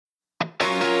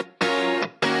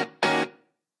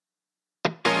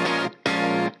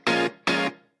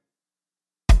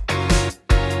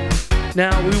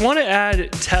Now, we want to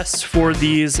add tests for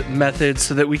these methods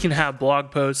so that we can have blog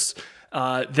posts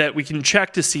that we can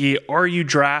check to see,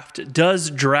 does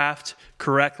draft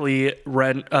correctly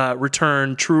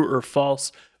return true or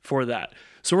false for that?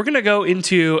 So we're going to go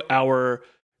into our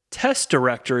test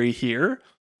directory here,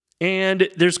 and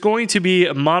there's going to be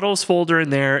a models folder in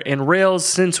there, and Rails,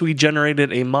 since we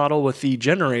generated a model with the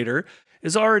generator,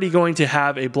 is already going to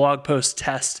have a blog post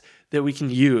test that we can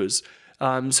use.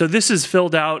 So this is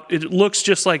filled out. It looks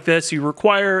just like this. You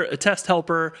require a test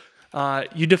helper.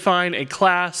 You define a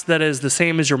class that is the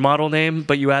same as your model name,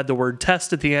 but you add the word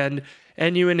test at the end,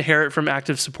 and you inherit from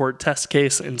active support test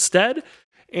case instead.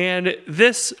 And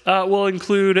this will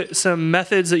include some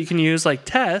methods that you can use, like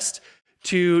test,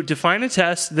 to define a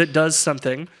test that does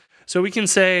something. So we can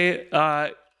say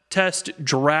test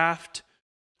draft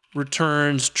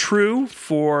returns true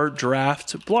for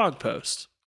draft blog post.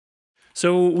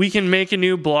 So we can make a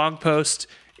new blog post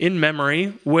in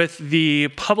memory with the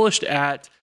published at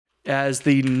as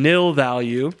the nil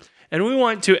value, and we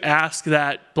want to ask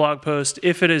that blog post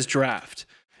if it is draft.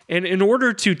 And in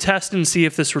order to test and see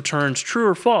if this returns true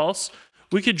or false,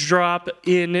 we could drop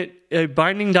in a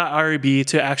binding.irb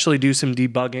to actually do some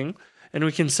debugging, and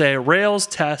we can say Rails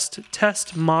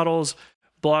test models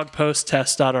blog post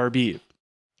test.rb.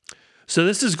 So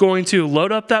this is going to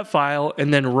load up that file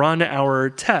and then run our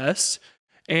test,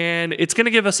 and it's going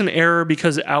to give us an error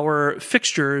because our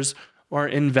fixtures are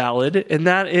invalid, and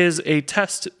that is a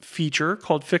test feature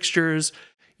called fixtures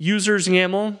users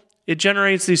YAML. It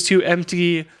generates these two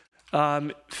empty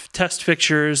test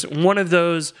fixtures. One of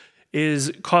those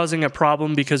is causing a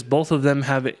problem because both of them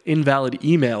have invalid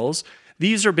emails.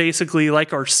 These are basically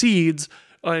like our seeds.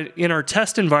 In our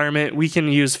test environment, we can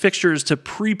use fixtures to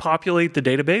pre-populate the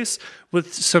database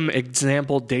with some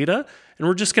example data, and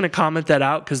we're just going to comment that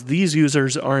out because these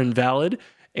users are invalid,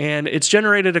 and it's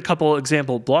generated a couple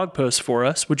example blog posts for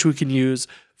us, which we can use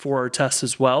for our tests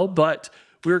as well, but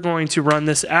we're going to run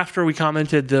this after we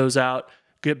commented those out,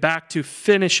 get back to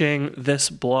finishing this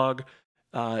blog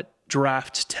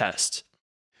draft test.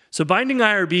 So binding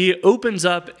IRB opens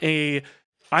up a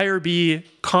IRB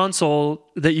console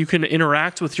that you can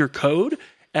interact with your code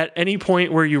at any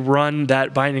point where you run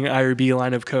that binding IRB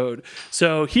line of code.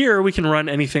 So here we can run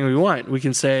anything we want. We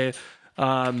can say,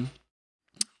 I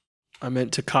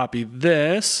meant to copy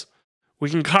this. We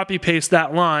can copy paste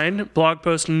that line, blog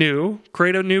post new,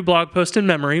 create a new blog post in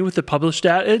memory with the published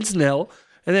at its nil,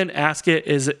 and then ask it,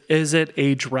 is it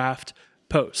a draft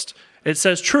post? It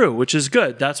says true, which is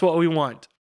good. That's what we want.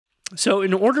 So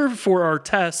in order for our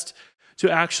test to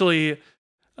actually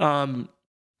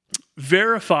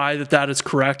verify that that is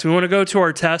correct, we want to go to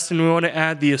our test and we want to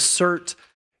add the assert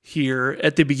here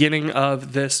at the beginning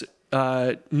of this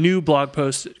new blog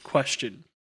post question.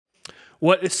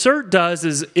 What assert does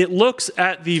is it looks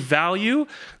at the value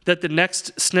that the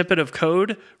next snippet of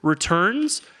code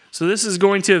returns. So this is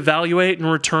going to evaluate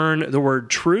and return the word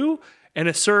true, and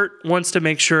assert wants to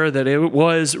make sure that it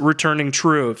was returning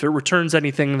true. If it returns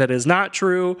anything that is not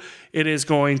true, it is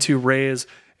going to raise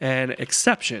an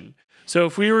exception. So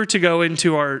if we were to go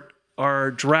into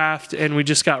our draft and we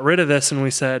just got rid of this and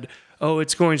we said, oh,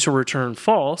 it's going to return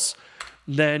false,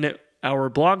 then our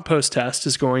blog post test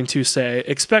is going to say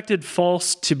expected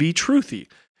false to be truthy.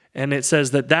 And it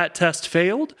says that that test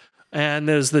failed, and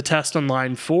there's the test on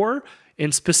line 4,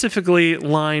 and specifically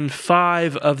line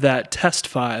 5 of that test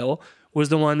file was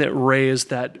the one that raised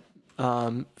that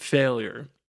failure.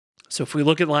 So if we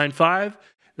look at line 5,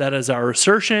 that is our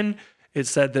assertion. It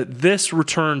said that this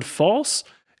returned false,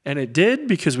 and it did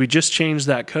because we just changed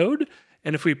that code.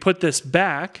 And if we put this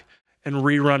back and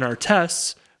rerun our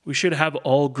tests, we should have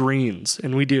all greens,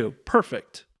 and we do.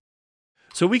 Perfect.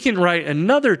 So we can write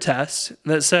another test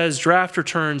that says draft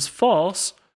returns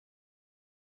false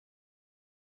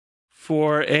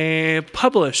for a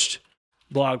published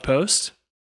blog post.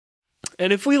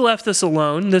 And if we left this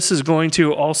alone, this is going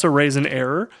to also raise an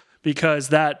error because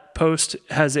that post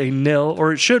has a nil,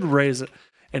 or it should raise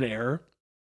an error.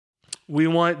 We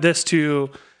want this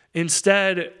to,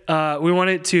 instead, we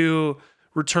want it to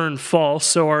return false,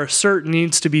 so our assert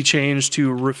needs to be changed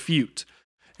to refute.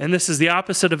 And this is the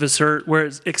opposite of assert, where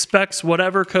it expects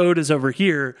whatever code is over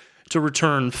here to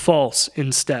return false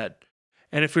instead.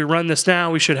 And if we run this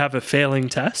now, we should have a failing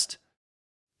test.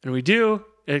 And we do.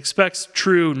 It expects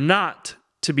true not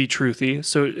to be truthy,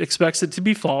 so it expects it to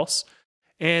be false.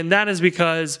 And that is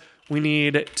because we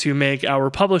need to make our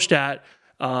published at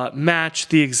match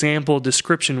the example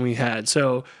description we had.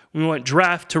 So we want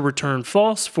draft to return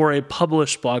false for a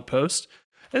published blog post.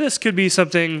 And this could be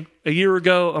something a year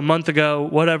ago, a month ago,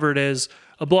 whatever it is,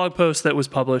 a blog post that was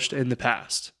published in the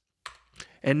past.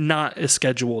 and not a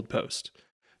scheduled post.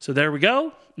 So there we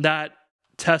go. That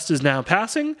test is now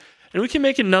passing. And we can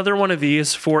make another one of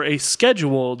these for a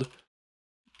scheduled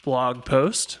blog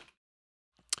post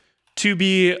to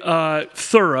be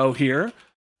thorough here.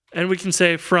 And we can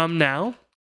say from now,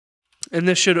 and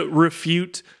this should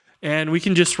refute, and we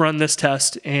can just run this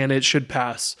test and it should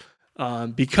pass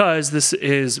because this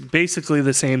is basically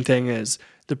the same thing as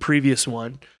the previous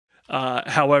one.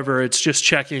 However, it's just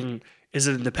checking, is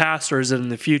it in the past or is it in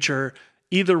the future?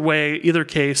 Either way, either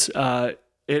case,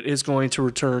 it is going to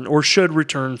return or should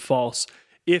return false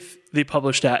if the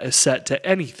publish stat is set to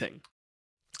anything.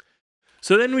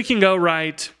 So then we can go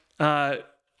write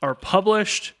our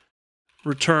published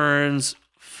returns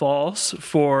false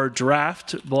for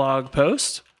draft blog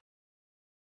post.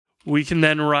 We can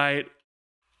then write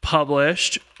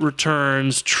published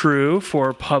returns true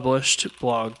for published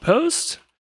blog post.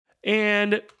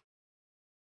 And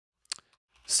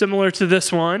similar to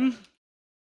this one,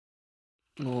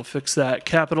 we'll fix that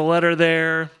capital letter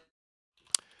there.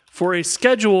 For a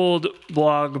scheduled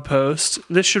blog post,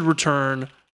 this should return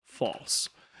false.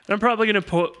 And I'm probably going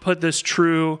to put this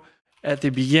true at the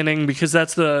beginning because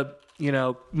that's the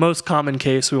most common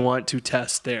case we want to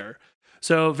test there.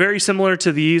 So very similar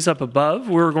to these up above,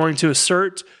 we're going to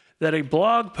assert that a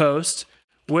blog post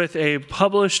with a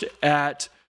published at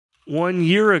 1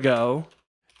 year ago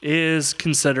is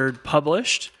considered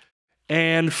published.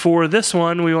 And for this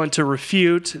one, we want to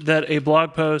refute that a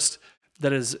blog post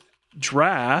that is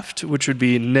draft, which would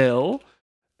be nil,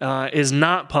 is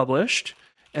not published.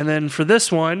 And then for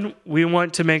this one, we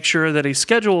want to make sure that a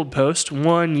scheduled post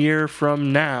 1 year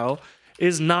from now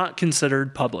is not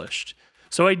considered published.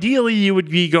 So ideally, you would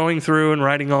be going through and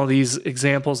writing all these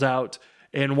examples out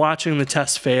and watching the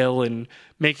test fail and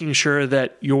making sure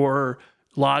that your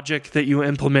logic that you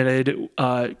implemented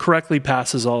correctly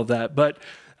passes all of that. But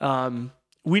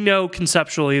we know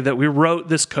conceptually that we wrote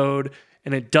this code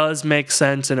and it does make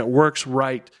sense and it works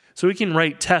right. So we can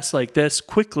write tests like this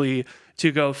quickly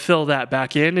to go fill that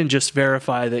back in and just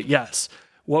verify that, yes,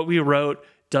 what we wrote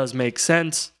does make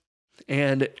sense.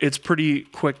 And it's pretty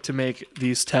quick to make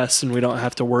these tests and we don't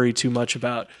have to worry too much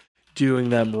about doing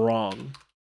them wrong.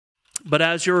 But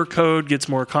as your code gets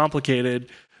more complicated,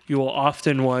 you will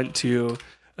often want to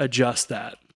adjust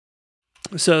that.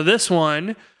 So this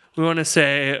one, we want to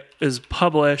say is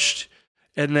published.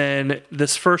 And then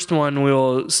this first one, we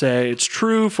will say it's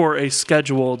true for a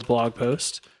scheduled blog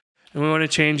post. And we want to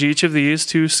change each of these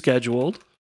to scheduled.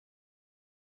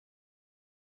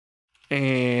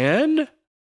 And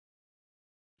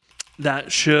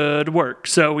that should work.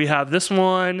 So we have this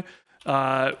one. We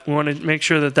want to make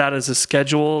sure that that is a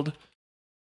scheduled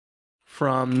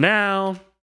from now.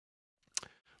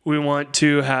 We want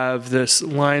to have this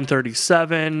line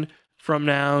 37 from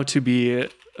now to be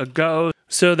a go.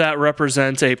 So that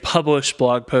represents a published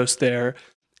blog post there.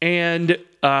 And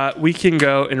we can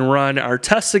go and run our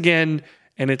tests again,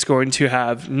 and it's going to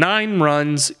have 9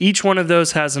 runs. Each one of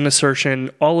those has an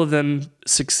assertion. All of them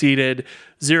succeeded,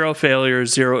 0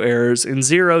 failures, 0 errors, and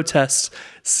 0 tests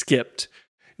skipped.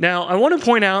 Now, I want to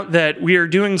point out that we are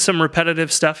doing some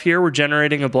repetitive stuff here. We're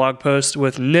generating a blog post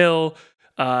with nil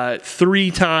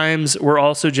 3 times. We're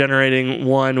also generating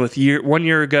one with 1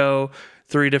 year ago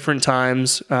 3 different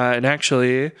times. And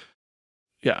actually,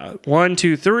 1,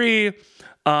 2, 3.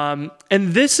 And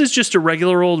this is just a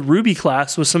regular old Ruby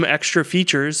class with some extra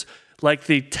features like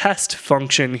the test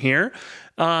function here.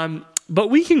 But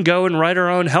we can go and write our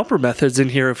own helper methods in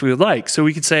here if we would like. So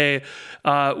we could say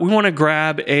we want to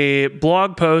grab a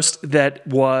blog post that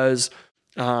was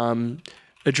a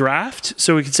draft.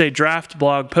 So we could say draft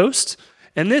blog post.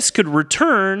 And this could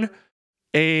return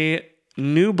a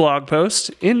new blog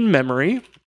post in memory.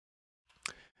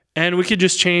 And we could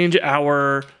just change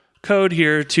our code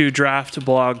here to draft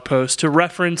blog post to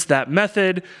reference that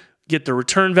method, get the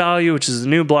return value, which is the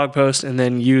new blog post, and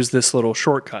then use this little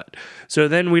shortcut. So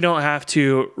then we don't have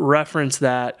to reference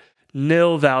that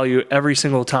nil value every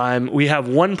single time. We have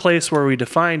one place where we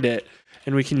defined it,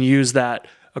 and we can use that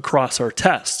across our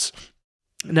tests.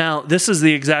 Now, this is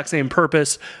the exact same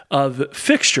purpose of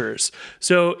fixtures.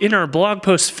 So in our blog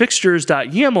post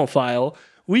fixtures.yaml file,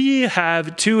 we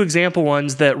have 2 example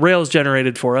ones that Rails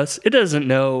generated for us. It doesn't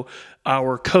know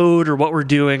our code or what we're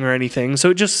doing or anything.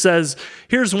 So it just says,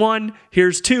 here's 1,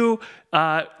 here's 2.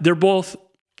 They're both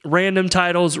random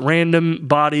titles, random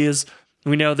bodies.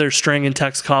 We know they're string and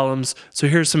text columns. So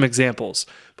here's some examples.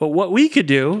 But what we could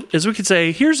do is we could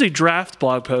say, here's a draft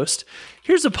blog post.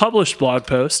 Here's a published blog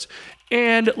post.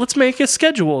 And let's make a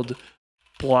scheduled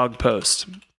blog post.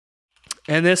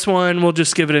 And this one, we'll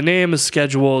just give it a name, a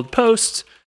scheduled post.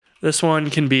 This one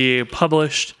can be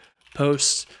published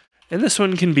post, and this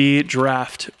one can be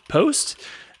draft post.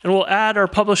 And we'll add our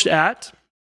published at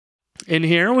in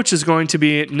here, which is going to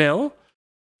be nil.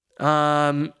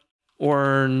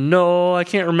 Or null, I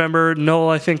can't remember. Null,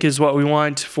 I think, is what we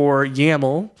want for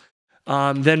YAML.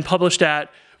 Then published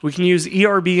at, we can use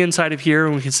ERB inside of here,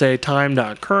 and we can say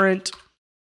time.current.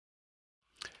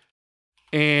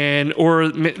 Or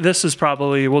this is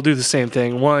probably, we'll do the same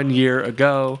thing, 1 year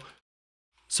ago.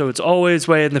 So it's always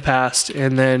way in the past.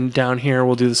 And then down here,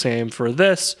 we'll do the same for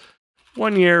this,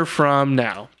 1 year from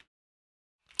now.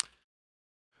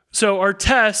 So our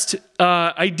test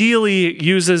ideally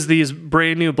uses these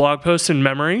brand new blog posts in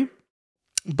memory.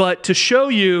 But to show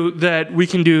you that we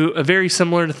can do a very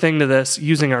similar thing to this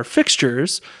using our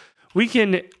fixtures, we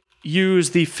can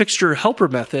use the fixture helper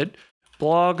method,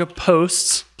 blog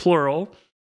posts, plural.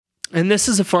 And this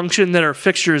is a function that our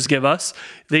fixtures give us.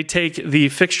 They take the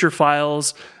fixture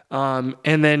files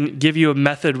and then give you a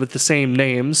method with the same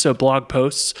name. So blog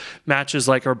posts matches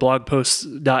like our blog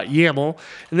posts.yaml.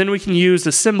 And then we can use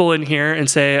the symbol in here and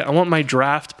say, I want my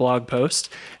draft blog post.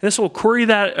 And this will query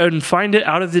that and find it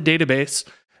out of the database,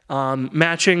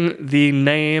 matching the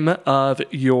name of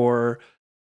your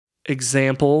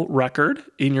example record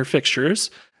in your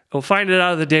fixtures. It'll find it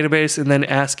out of the database and then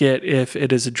ask it if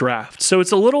it is a draft. So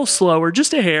it's a little slower,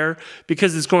 just a hair,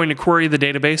 because it's going to query the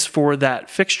database for that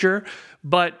fixture.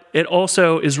 But it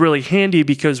also is really handy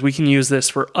because we can use this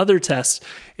for other tests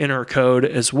in our code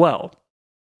as well.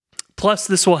 Plus,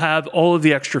 this will have all of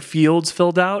the extra fields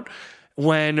filled out.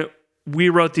 When we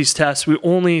wrote these tests, we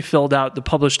only filled out the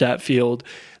published at field.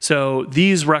 So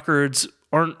these records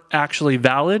aren't actually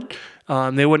valid.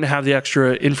 They wouldn't have the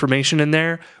extra information in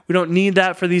there. We don't need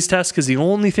that for these tests because the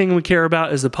only thing we care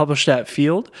about is the published at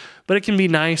field. But it can be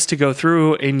nice to go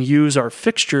through and use our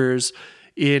fixtures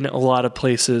in a lot of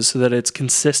places so that it's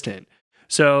consistent.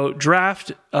 So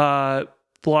draft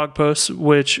blog posts,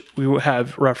 which we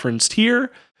have referenced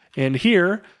here and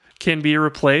here, can be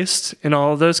replaced in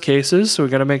all of those cases. So we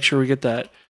got to make sure we get that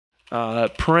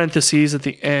parentheses at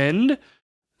the end.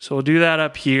 So we'll do that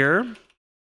up here.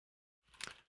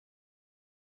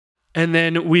 And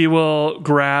then we will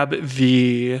grab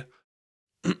the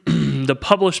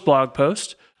published blog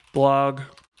post, blog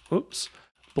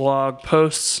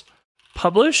posts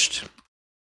published.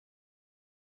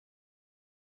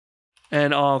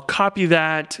 And I'll copy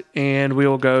that and we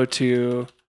will go to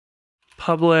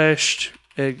published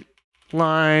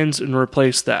lines and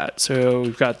replace that. So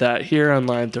we've got that here on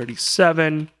line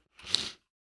 37.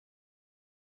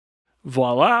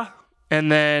 Voila. And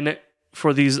then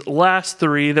for these last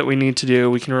three that we need to do,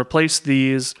 we can replace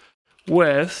these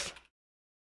with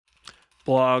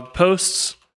blog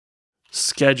posts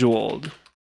scheduled.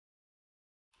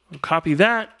 I'll copy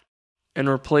that and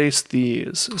replace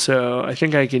these. So I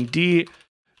think I can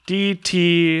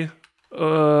DT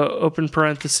open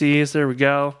parentheses, there we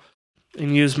go,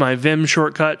 and use my Vim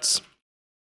shortcuts.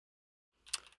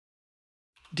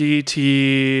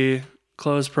 DT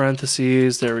close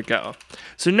parentheses, there we go.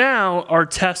 So now our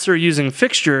tests are using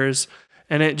fixtures,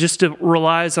 and it just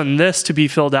relies on this to be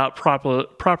filled out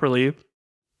properly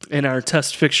in our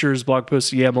test fixtures blog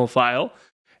post YAML file.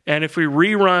 And if we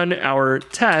rerun our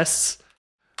tests,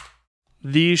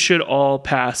 these should all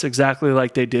pass exactly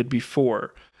like they did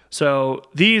before. So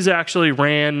these actually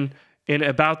ran in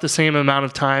about the same amount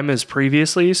of time as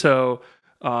previously. So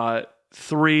you can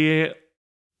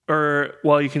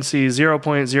see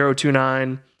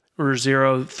 0.029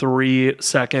 or 03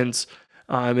 seconds.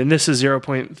 And this is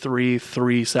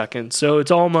 0.33 seconds. So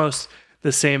it's almost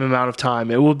the same amount of time.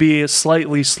 It will be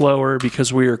slightly slower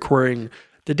because we are querying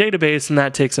the database, and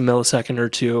that takes a millisecond or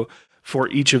two for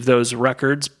each of those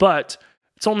records. But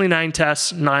it's only 9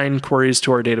 tests, 9 queries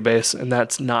to our database, and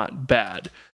that's not bad.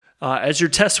 As your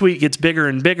test suite gets bigger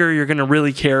and bigger, you're going to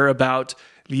really care about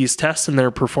these tests and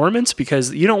their performance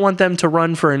because you don't want them to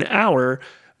run for an hour,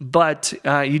 but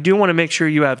you do want to make sure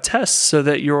you have tests so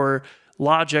that your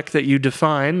logic that you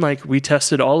define, like we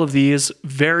tested all of these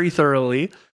very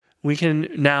thoroughly, we can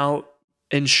now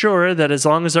ensure that as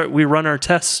long as we run our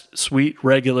test suite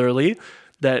regularly,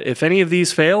 that if any of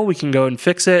these fail, we can go and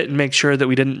fix it and make sure that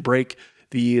we didn't break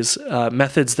these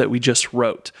methods that we just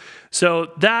wrote.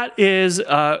 So that is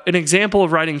an example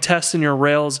of writing tests in your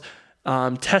Rails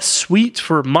test suite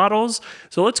for models.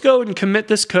 So let's go and commit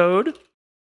this code.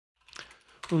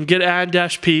 We'll get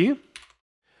add-p,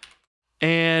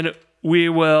 and we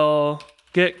will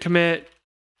git commit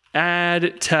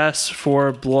add tests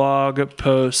for blog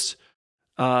post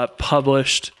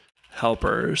published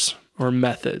helpers or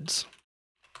methods.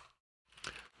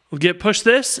 We'll git push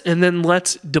this, and then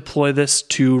let's deploy this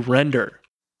to render.